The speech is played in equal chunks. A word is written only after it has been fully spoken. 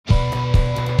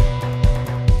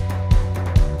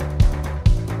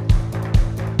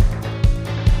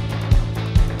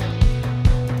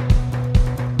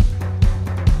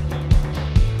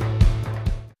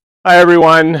Hi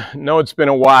everyone. No, it's been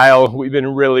a while. We've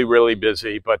been really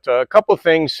busy, but a couple of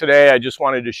things today I just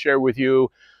wanted to share with you.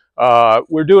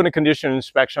 We're doing a condition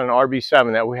inspection on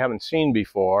RB7 that we haven't seen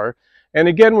before. And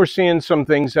again, we're seeing some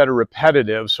things that are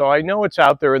repetitive. So I know it's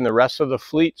out there in the rest of the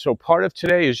fleet. So part of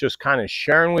today is just kind of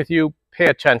sharing with you. Pay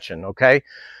attention, okay?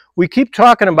 We keep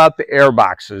talking about the air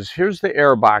boxes. Here's the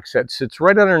air box that sits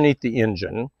right underneath the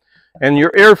engine, and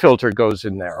your air filter goes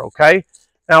in there, okay?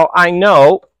 Now I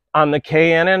know on the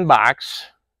KNN box,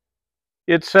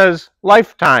 it says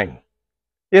lifetime.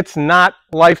 It's not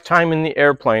lifetime in the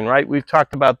airplane, right? We've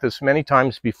talked about this many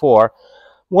times before.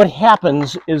 What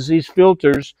happens is these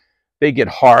filters, they get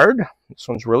hard. This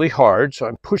one's really hard, so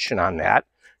I'm pushing on that.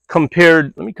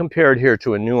 Let me compare it here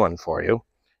to a new one for you.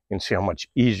 You can see how much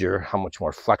easier, how much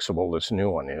more flexible this new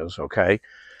one is, okay?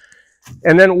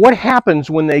 And then what happens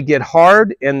when they get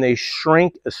hard and they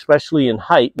shrink, especially in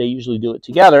height, they usually do it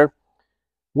together.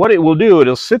 What it will do,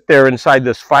 it'll sit there inside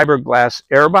this fiberglass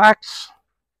air box.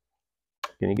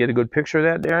 Can you get a good picture of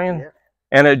that, Darian? Yeah.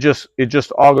 And it just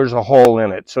augers a hole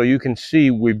in it. So you can see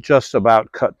we've just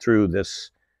about cut through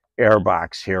this air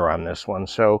box here on this one.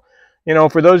 So, you know,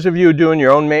 for those of you doing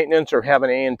your own maintenance or having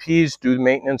A&Ps do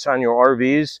maintenance on your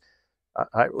RVs,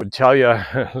 I would tell you,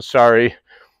 sorry,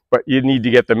 but you need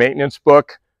to get the maintenance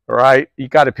book, all right? You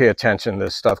got to pay attention to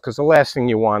this stuff because the last thing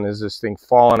you want is this thing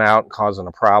falling out and causing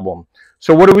a problem.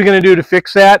 So what are we going to do to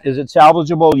fix that? Is it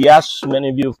salvageable? Yes. Many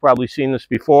of you have probably seen this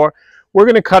before. We're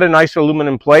going to cut a nice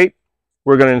aluminum plate.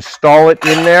 We're going to install it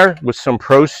in there with some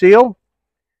Pro Seal.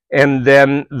 And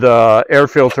then the air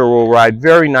filter will ride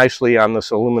very nicely on this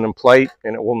aluminum plate,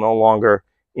 and it will no longer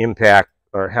impact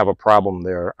or have a problem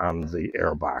there on the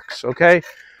air box. Okay?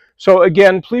 So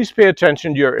again, please pay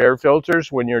attention to your air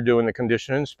filters when you're doing the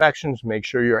condition inspections. Make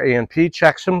sure your A&P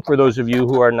checks them for those of you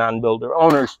who are non-builder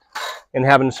owners and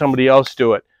having somebody else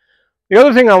do it. The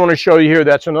other thing I want to show you here,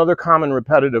 that's another common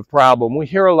repetitive problem. We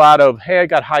hear a lot of, hey, I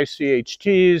got high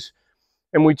CHTs,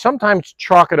 and we sometimes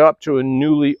chalk it up to a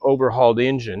newly overhauled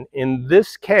engine. In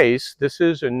this case, this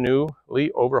is a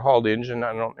newly overhauled engine. I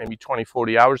don't know, maybe 20,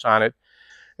 40 hours on it.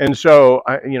 And so,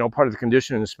 you know, part of the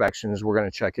condition inspection is we're going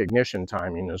to check ignition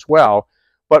timing as well.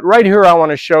 But right here, I want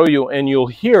to show you, and you'll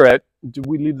hear it. Did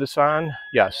we leave this on?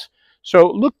 Yes. So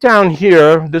look down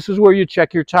here. This is where you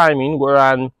check your timing. We're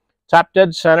on top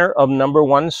dead center of number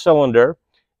 1 cylinder.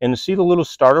 And see the little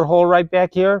starter hole right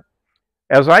back here?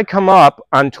 As I come up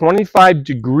on 25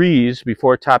 degrees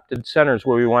before top dead center is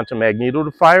where we want the magneto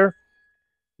to fire.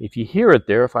 If you hear it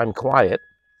there, if I'm quiet,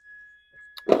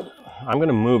 I'm going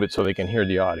to move it so they can hear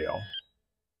the audio.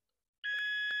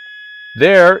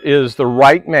 There is the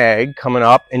right mag coming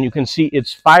up, and you can see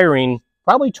it's firing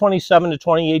probably 27 to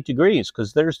 28 degrees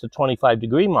because there's the 25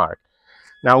 degree mark.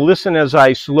 Now listen as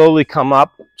I slowly come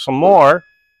up some more.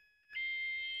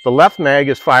 The left mag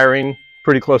is firing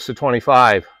pretty close to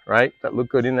 25, right? That look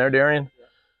good in there, Darian?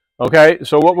 Okay,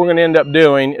 so what we're going to end up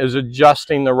doing is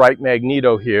adjusting the right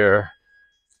magneto here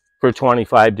for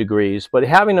 25 degrees. But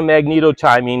having a magneto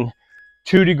timing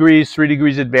 2 degrees, 3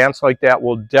 degrees advanced like that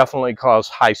will definitely cause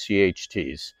high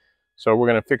CHTs. So we're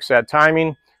going to fix that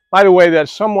timing. By the way,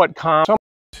 that's somewhat common.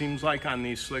 Seems like on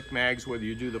these slick mags, whether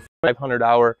you do the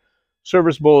 500-hour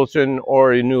service bulletin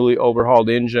or a newly overhauled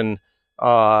engine,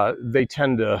 they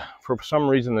tend to, for some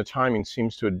reason, the timing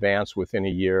seems to advance within a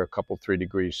year, a couple, 3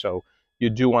 degrees. So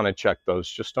you do want to check those.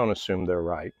 Just don't assume they're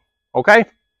right. Okay?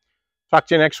 Talk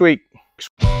to you next week.